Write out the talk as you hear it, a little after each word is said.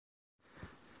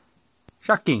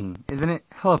Shocking, isn't it?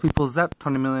 Hello people, Zep,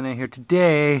 20 Millionaire here.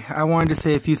 Today, I wanted to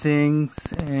say a few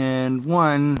things, and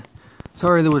one,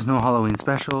 sorry there was no Halloween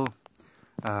special.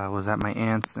 I was at my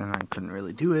aunt's and I couldn't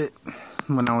really do it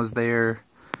when I was there.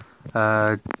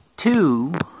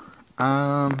 Two,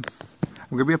 I'm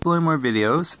going to be uploading more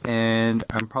videos, and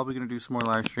I'm probably going to do some more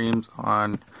live streams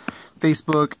on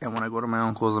Facebook, and when I go to my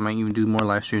uncle's, I might even do more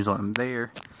live streams while I'm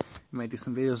there. I might do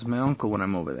some videos with my uncle when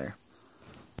I'm over there.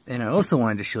 And I also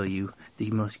wanted to show you the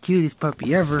most cutest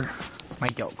puppy ever, my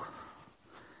dog.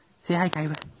 Say hi,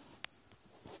 Kyra.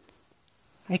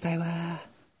 Hi, Kyra.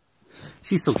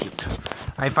 She's so cute.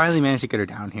 I finally managed to get her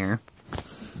down here.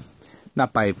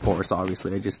 Not by force,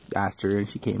 obviously. I just asked her and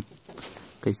she came.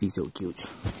 Because she's so cute.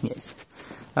 Yes.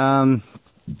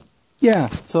 Yeah,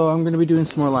 so I'm going to be doing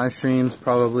some more live streams,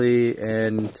 probably,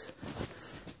 and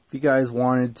if you guys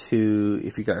wanted to,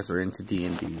 if you guys are into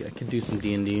D&D, I can do some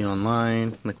D&D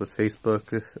online, like with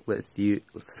Facebook, with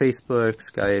Facebook,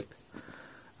 Skype.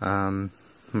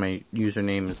 My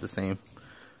username is the same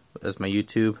as my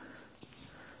YouTube.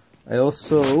 I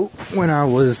also, when I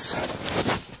was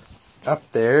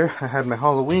up there, I had my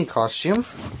Halloween costume,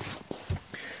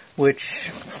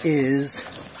 which is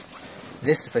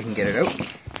this, if I can get it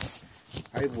out.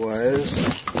 I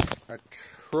was a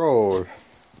troll.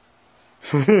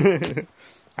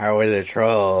 I was a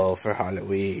troll for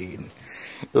Halloween.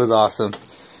 It was awesome.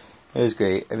 It was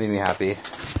great. It made me happy.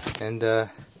 And,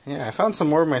 yeah, I found some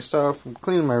more of my stuff. I'm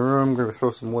cleaning my room. I'm going to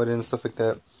throw some wood in, stuff like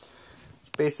that.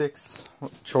 Basics,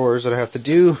 chores that I have to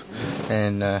do.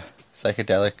 And,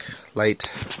 psychedelic light.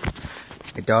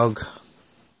 My dog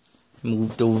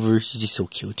moved over. She's just so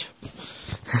cute.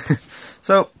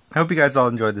 So, I hope you guys all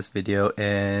enjoyed this video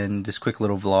and this quick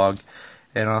little vlog.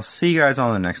 And I'll see you guys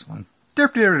on the next one.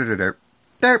 Derp, derp, derp, derp,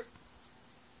 derp.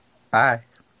 Bye.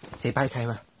 Say bye,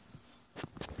 Kyra.